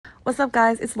What's up,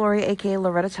 guys? It's Lori, aka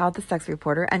Loretta Child, the sex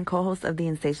reporter, and co-host of the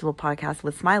Insatiable podcast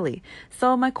with Smiley.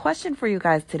 So my question for you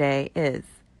guys today is,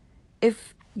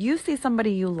 if you see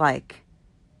somebody you like,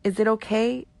 is it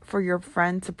okay for your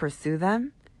friend to pursue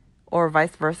them or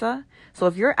vice versa? So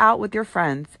if you're out with your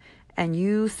friends and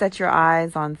you set your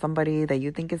eyes on somebody that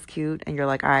you think is cute and you're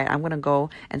like, all right, I'm going to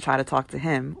go and try to talk to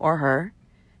him or her,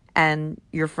 and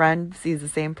your friend sees the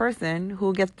same person,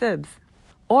 who gets dibs?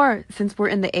 Or, since we're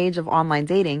in the age of online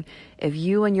dating, if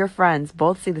you and your friends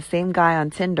both see the same guy on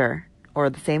Tinder or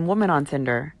the same woman on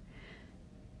Tinder,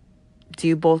 do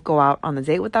you both go out on the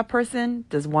date with that person?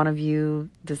 Does one of you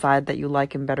decide that you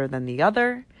like him better than the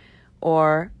other?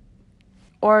 Or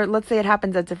let's say it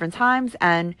happens at different times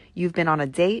and you've been on a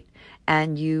date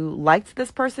and you liked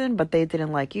this person, but they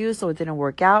didn't like you, so it didn't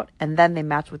work out, and then they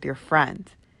match with your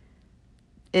friend.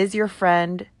 Is your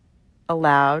friend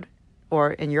allowed,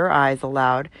 or in your eyes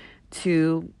allowed,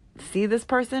 to see this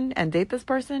person and date this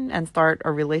person and start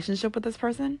a relationship with this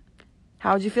person?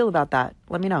 How would you feel about that?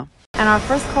 Let me know. And our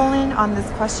first call-in on this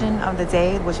question of the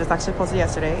day, which was actually posted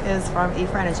yesterday, is from E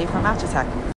for Energy from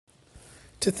Aftertech.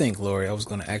 To think, Lori, I was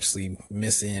going to actually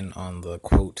miss in on the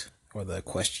quote or the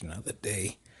question of the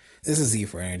day. This is E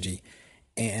for Energy.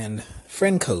 And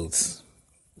friend codes.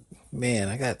 Man,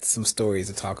 I got some stories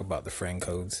to talk about the friend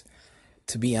codes.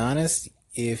 To be honest,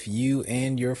 if you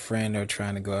and your friend are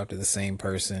trying to go after the same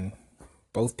person,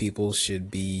 both people should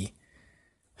be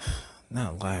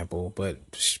not liable, but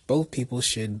both people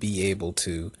should be able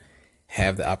to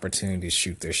have the opportunity to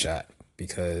shoot their shot,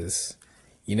 because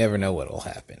you never know what will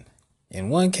happen. In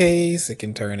one case, it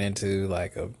can turn into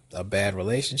like a bad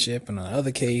relationship. And in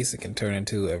another case, it can turn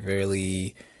into a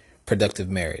very productive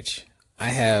marriage. I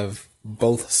have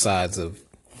both sides of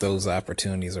those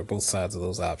opportunities, or both sides of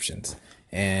those options,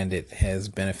 and it has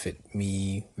benefited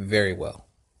me very well.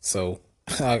 So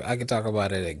I could talk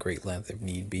about it at great length if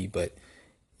need be, but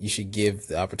you should give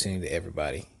the opportunity to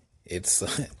everybody. It's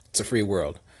a free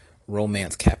world.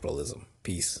 Romance capitalism.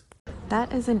 Peace.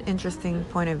 That is an interesting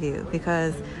point of view,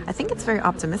 because I think it's very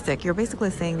optimistic. You're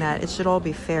basically saying that it should all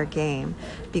be fair game,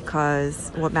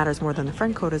 because what matters more than the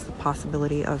friend code is the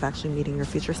possibility of actually meeting your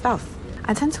future spouse.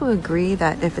 I tend to agree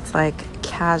that if it's like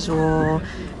casual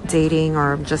dating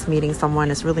or just meeting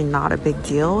someone, it's really not a big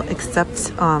deal,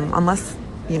 except unless,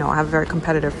 I have a very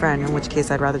competitive friend, in which case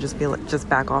I'd rather just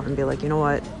back off and be like, you know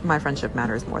what, my friendship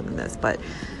matters more than this. But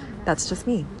that's just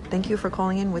me. Thank you for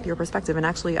calling in with your perspective. And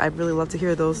actually, I'd really love to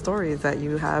hear those stories that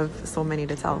you have so many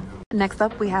to tell. Next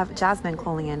up, we have Jasmine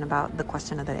calling in about the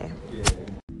question of the day.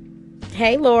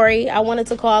 Hey, Lori, I wanted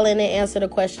to call in and answer the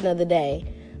question of the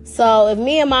day. So if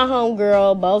me and my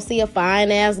homegirl both see a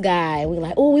fine ass guy, we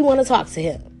like, oh, we want to talk to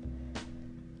him.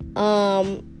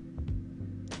 I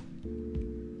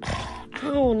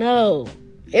don't know.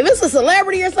 If it's a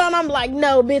celebrity or something, I'm like,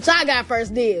 no, bitch, I got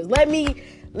first dibs. Let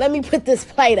me put this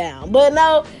play down. But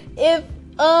no, if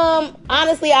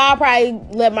honestly, I'll probably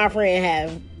let my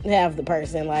friend have the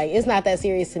person. Like, it's not that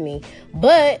serious to me.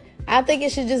 But I think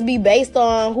it should just be based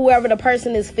on whoever the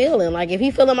person is feeling. Like, if he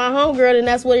feeling my homegirl, then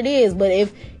that's what it is. But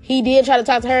if he did try to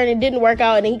talk to her and it didn't work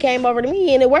out, and then he came over to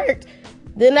me and it worked,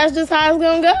 then that's just how it's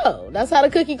gonna go. That's how the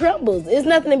cookie crumbles. It's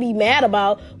nothing to be mad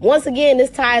about. Once again, this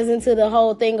ties into the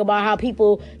whole thing about how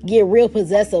people get real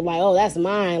possessive. Like, oh, that's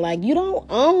mine. Like, you don't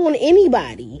own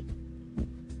anybody.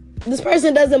 This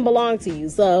person doesn't belong to you.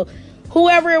 So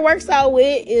whoever it works out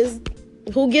with is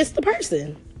who gets the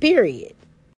person, period.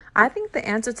 I think the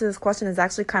answer to this question is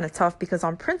actually kind of tough, because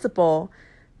on principle,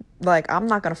 like, I'm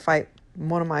not going to fight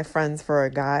one of my friends for a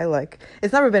guy. Like,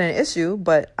 it's never been an issue,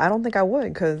 but I don't think I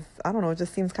would, because I don't know, it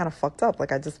just seems kind of fucked up.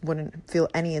 Like, I just wouldn't feel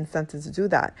any incentive to do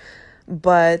that.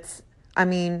 But I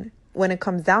mean, when it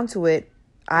comes down to it,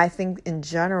 I think in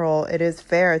general, it is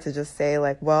fair to just say,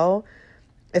 like, well,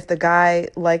 if the guy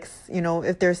likes,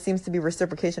 if there seems to be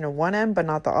reciprocation at one end, but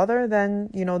not the other, then,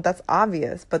 that's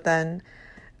obvious. But then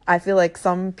I feel like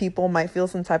some people might feel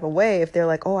some type of way if they're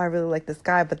like, oh, I really like this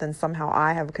guy, but then somehow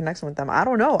I have a connection with them. I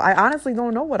don't know. I honestly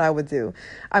don't know what I would do.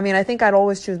 I mean, I think I'd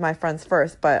always choose my friends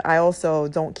first, but I also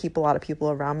don't keep a lot of people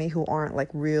around me who aren't like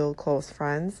real close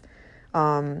friends.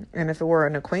 And if it were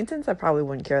an acquaintance, I probably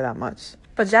wouldn't care that much.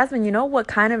 But Jasmine, what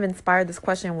kind of inspired this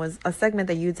question was a segment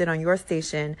that you did on your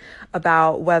station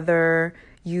about whether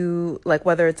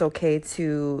it's okay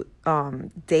to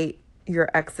date your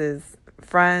ex's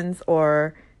friends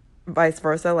or vice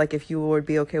versa. Like, if you would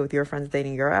be okay with your friends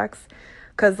dating your ex.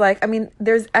 Because, like, I mean,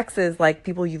 there's exes, like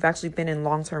people you've actually been in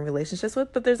long-term relationships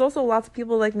with, but there's also lots of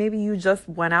people like maybe you just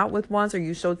went out with once, or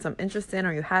you showed some interest in,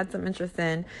 or you had some interest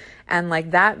in. And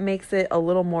like that makes it a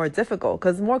little more difficult,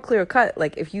 because more clear cut,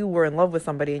 like if you were in love with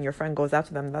somebody and your friend goes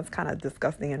after them, that's kind of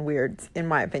disgusting and weird, in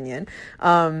my opinion.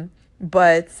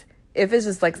 But if it's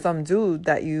just like some dude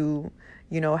that you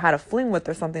know, had a fling with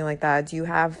or something like that, do you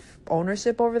have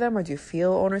ownership over them, or do you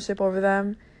feel ownership over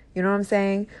them? You know what I'm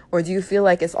saying? Or do you feel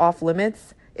like it's off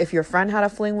limits if your friend had a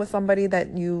fling with somebody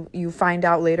that you find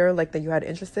out later, like that you had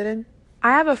interested in?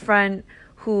 I have a friend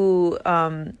who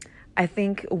I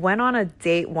think went on a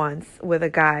date once with a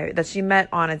guy that she met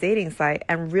on a dating site,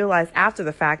 and realized after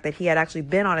the fact that he had actually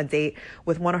been on a date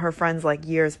with one of her friends like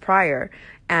years prior.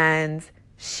 And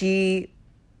she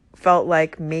felt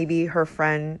like maybe her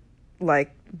friend,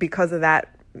 like because of that,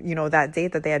 you know, that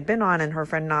date that they had been on, and her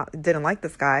friend didn't like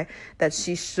this guy, that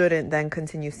she shouldn't then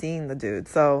continue seeing the dude.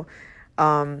 So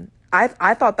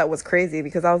I thought that was crazy,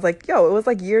 because I was like, yo, it was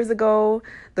like years ago.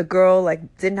 The girl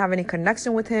like didn't have any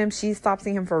connection with him. She stopped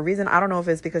seeing him for a reason. I don't know if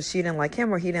it's because she didn't like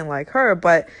him or he didn't like her,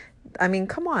 but I mean,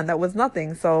 come on, that was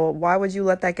nothing. So why would you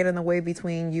let that get in the way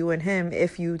between you and him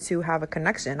if you two have a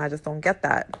connection? I just don't get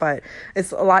that. But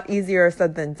it's a lot easier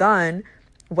said than done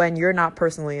when you're not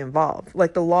personally involved.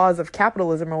 Like the laws of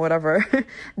capitalism or whatever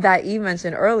that Eve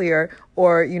mentioned earlier,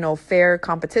 or, you know, fair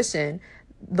competition,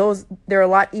 they're a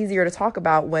lot easier to talk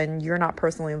about when you're not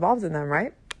personally involved in them,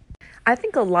 right? I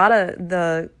think a lot of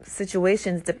the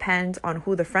situations depend on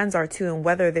who the friends are too, and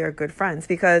whether they're good friends,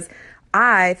 because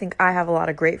I think I have a lot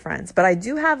of great friends, but I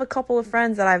do have a couple of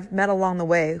friends that I've met along the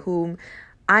way whom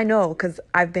I know because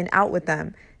I've been out with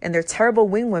them, and they're terrible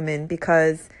wing women,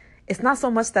 because it's not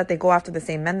so much that they go after the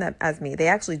same men as me. They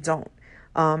actually don't.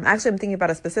 Actually, I'm thinking about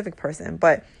a specific person,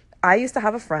 but I used to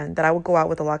have a friend that I would go out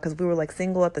with a lot, because we were like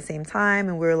single at the same time,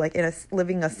 and we were like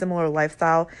living a similar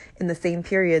lifestyle in the same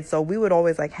period. So we would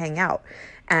always like hang out,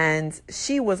 and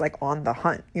she was like on the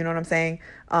hunt. You know what I'm saying?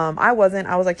 I wasn't.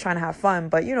 I was like trying to have fun,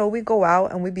 but you know, we'd go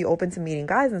out and we'd be open to meeting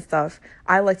guys and stuff.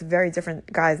 I liked very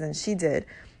different guys than she did.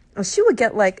 And she would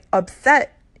get like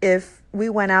upset if we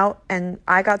went out and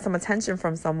I got some attention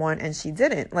from someone and she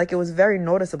didn't. Like, it was very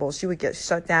noticeable. She would get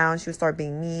shut down. She would start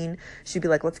being mean. She'd be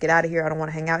like, let's get out of here. I don't want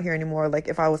to hang out here anymore. Like,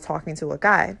 if I was talking to a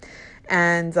guy.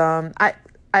 And I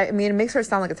mean, it makes her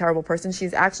sound like a terrible person.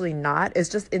 She's actually not. It's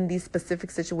just in these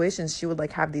specific situations, she would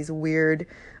like have these weird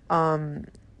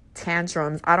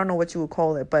tantrums. I don't know what you would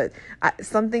call it, but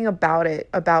something about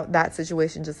that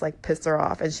situation just like pissed her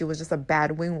off. And she was just a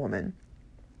bad wing woman.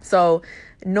 So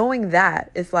knowing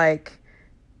that, it's like,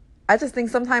 I just think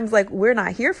sometimes like we're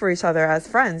not here for each other as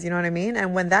friends, you know what I mean?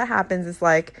 And when that happens, it's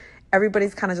like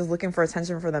everybody's kind of just looking for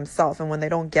attention for themselves. And when they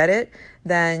don't get it,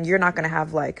 then you're not going to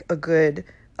have like a good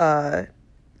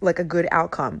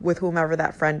outcome with whomever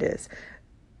that friend is.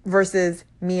 Versus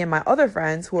me and my other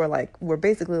friends who are like, we're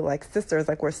basically like sisters,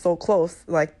 like we're so close,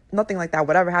 like nothing like that.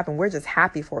 Whatever happened, we're just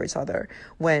happy for each other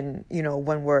when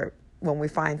we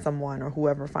find someone, or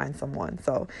whoever finds someone.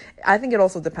 So I think it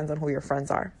also depends on who your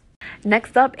friends are.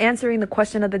 Next up, answering the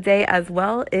question of the day as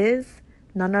well, is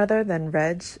none other than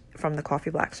Reg from the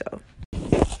Coffee Black Show.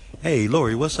 Hey,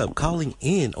 Lori, what's up? Calling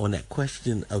in on that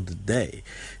question of the day.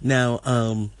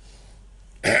 Now,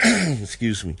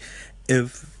 excuse me.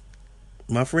 If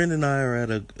my friend and I are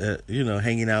at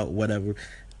hanging out, whatever,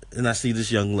 and I see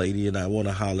this young lady and I want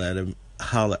to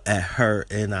holler at her,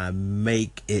 and I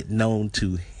make it known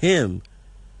to him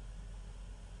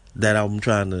that I'm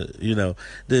trying to,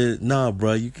 nah,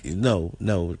 bro, no,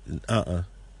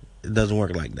 it doesn't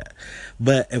work like that.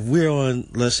 But if we're on,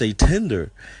 let's say,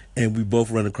 Tinder, and we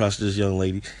both run across this young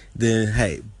lady, then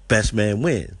hey, best man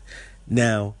win.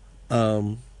 Now,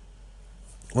 what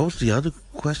was the other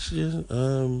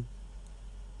question?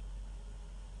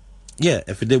 Yeah,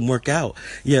 if it didn't work out,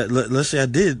 let's say I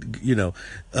did,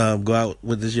 go out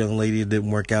with this young lady, it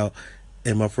didn't work out,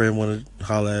 and my friend wanted to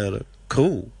holler at her,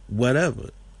 cool, whatever.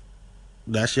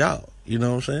 That's y'all, you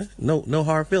know what I'm saying? No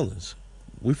hard feelings.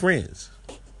 We friends.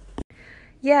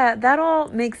 Yeah, that all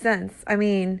makes sense. I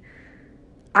mean,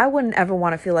 I wouldn't ever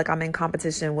want to feel like I'm in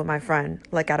competition with my friend,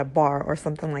 like at a bar or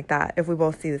something like that, if we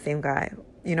both see the same guy.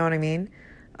 You know what I mean?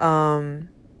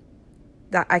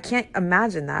 That I can't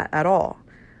imagine that at all.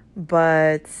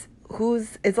 But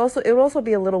it would also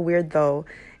be a little weird though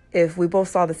if we both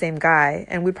saw the same guy,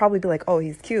 and we'd probably be like, oh,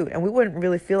 he's cute, and we wouldn't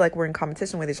really feel like we're in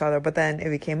competition with each other. But then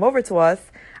if he came over to us,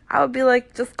 I would be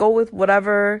like, just go with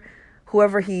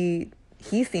whoever he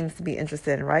seems to be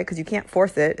interested in, right? Because you can't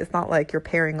force it. It's not like you're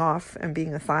pairing off and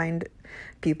being assigned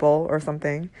people or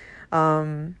something.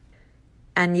 And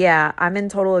yeah, I'm in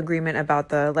total agreement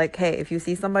about hey, if you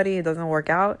see somebody, it doesn't work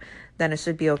out, then it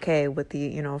should be okay with the,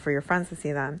 you know, for your friends to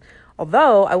see them.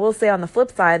 Although I will say on the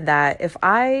flip side that if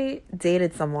I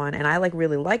dated someone and I like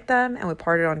really liked them and we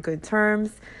parted on good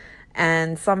terms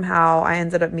and somehow I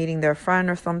ended up meeting their friend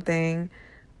or something,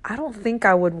 I don't think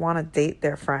I would want to date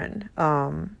their friend.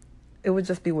 It would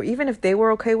just be, even if they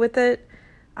were okay with it,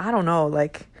 I don't know,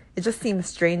 like, it just seems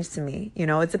strange to me, you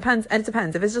know. It depends.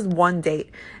 If it's just one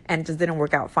date and it just didn't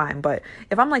work out, fine. But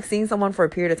if I'm like seeing someone for a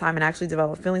period of time and actually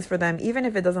develop feelings for them, even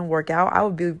if it doesn't work out,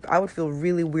 I would feel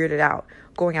really weirded out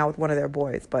going out with one of their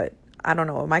boys. But I don't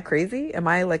know, am I crazy? Am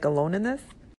I like alone in this?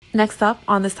 Next up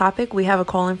on this topic, we have a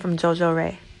call in from Jojo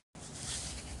Ray.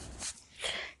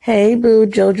 Hey boo,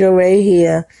 Jojo Ray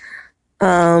here.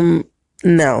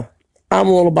 No, I'm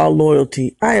all about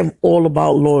loyalty. I am all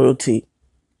about loyalty.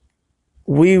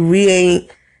 We ain't,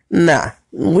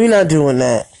 we're not doing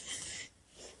that.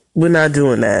 We're not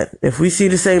doing that. If we see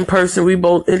the same person, we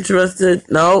both interested,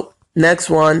 no, next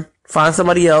one, find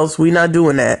somebody else. We're not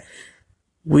doing that.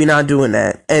 We're not doing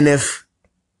that. And if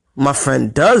my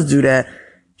friend does do that,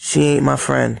 she ain't my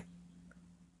friend.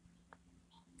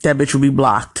 That bitch will be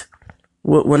blocked.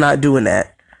 We're not doing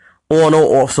that. On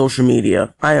or off social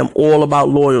media. I am all about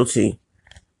loyalty.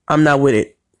 I'm not with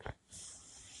it.